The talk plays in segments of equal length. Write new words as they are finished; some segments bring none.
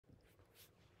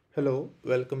Hello,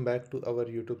 welcome back to our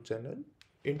YouTube channel.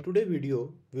 In today's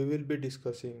video, we will be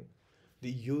discussing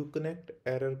the Uconnect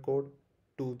Error Code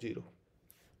 20.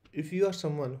 If you are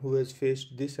someone who has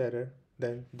faced this error,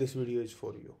 then this video is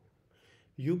for you.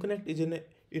 Uconnect is an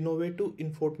innovative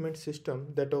infotainment system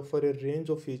that offers a range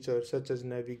of features such as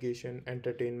navigation,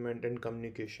 entertainment, and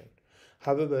communication.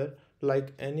 However,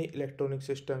 like any electronic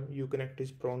system, Uconnect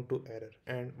is prone to error,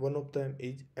 and one of them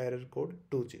is error code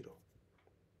 20.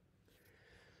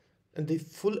 And the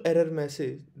full error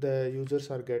message the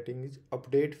users are getting is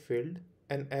update failed.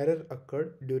 An error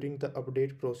occurred during the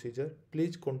update procedure.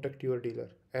 Please contact your dealer.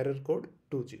 Error code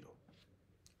 20.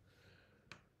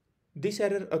 This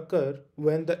error occurs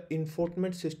when the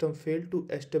infotainment system failed to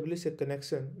establish a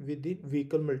connection with the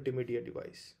vehicle multimedia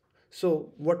device.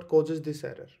 So, what causes this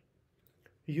error?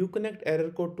 Uconnect error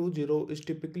code 20 is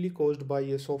typically caused by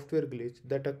a software glitch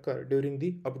that occurs during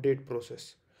the update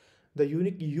process. The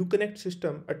unique Uconnect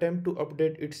system attempts to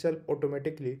update itself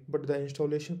automatically, but the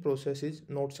installation process is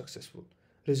not successful,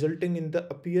 resulting in the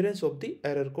appearance of the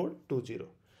error code 20.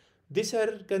 This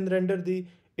error can render the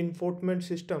infotainment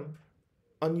system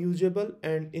unusable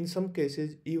and in some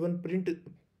cases even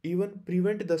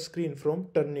prevent the screen from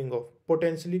turning off,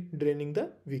 potentially draining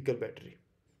the vehicle battery.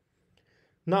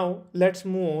 Now let's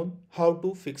move on how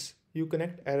to fix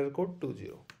Uconnect error code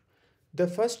 20. The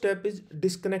first step is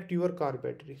disconnect your car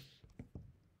battery.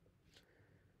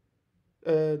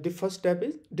 The first step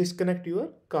is disconnect your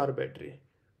car battery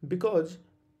because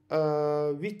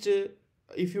which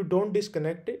if you don't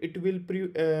disconnect it will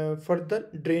further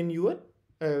drain your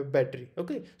battery.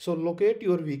 Okay, so locate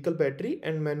your vehicle battery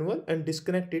and manual and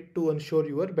disconnect it to ensure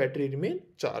your battery remain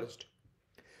charged.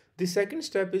 The second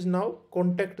step is now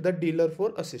contact the dealer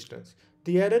for assistance.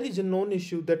 The error is a known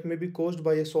issue that may be caused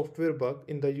by a software bug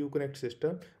in the Uconnect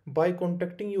system. By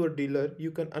contacting your dealer,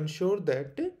 you can ensure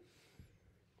that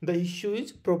the issue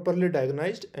is properly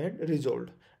diagnosed and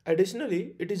resolved.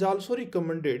 Additionally, it is also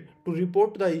recommended to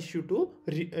report the issue to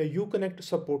Uconnect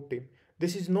support team.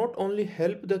 This is not only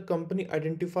help the company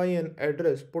identify and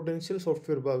address potential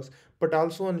software bugs, but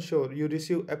also ensure you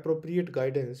receive appropriate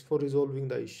guidance for resolving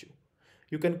the issue.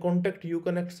 You can contact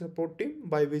Uconnect support team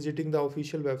by visiting the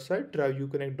official website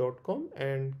driveuconnect.com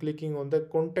and clicking on the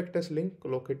contact us link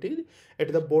located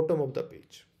at the bottom of the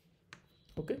page.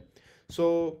 Okay,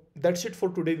 so that's it for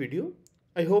today video.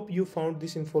 I hope you found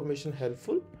this information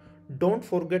helpful. Don't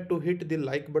forget to hit the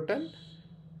like button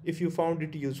if you found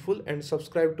it useful and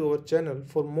subscribe to our channel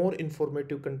for more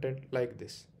informative content like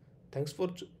this. Thanks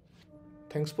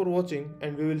for watching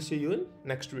and we will see you in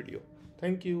next video.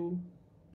 Thank you.